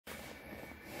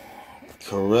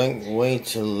correct way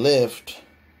to lift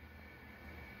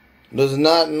does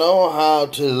not know how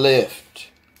to lift.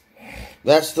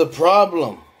 That's the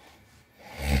problem.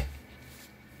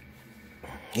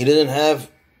 He doesn't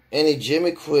have any gym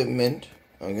equipment,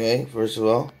 okay, first of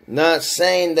all. Not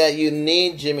saying that you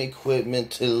need gym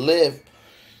equipment to lift,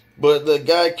 but the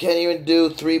guy can't even do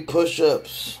 3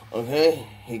 push-ups, okay?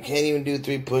 He can't even do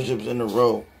 3 push-ups in a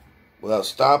row without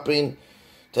stopping,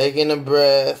 taking a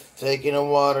breath, taking a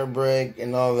water break,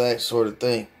 and all that sort of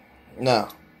thing. Now,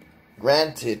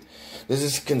 granted, this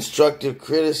is constructive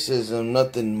criticism,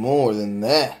 nothing more than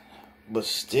that. But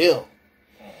still,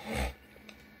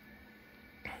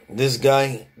 this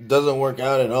guy doesn't work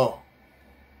out at all.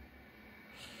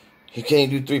 He can't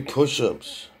do 3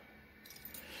 push-ups.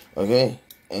 Okay?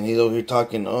 And he's over here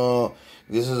talking, oh,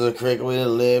 this is the correct way to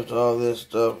lift, all this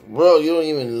stuff. Bro, you don't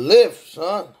even lift,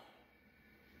 son.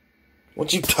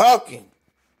 What you talking?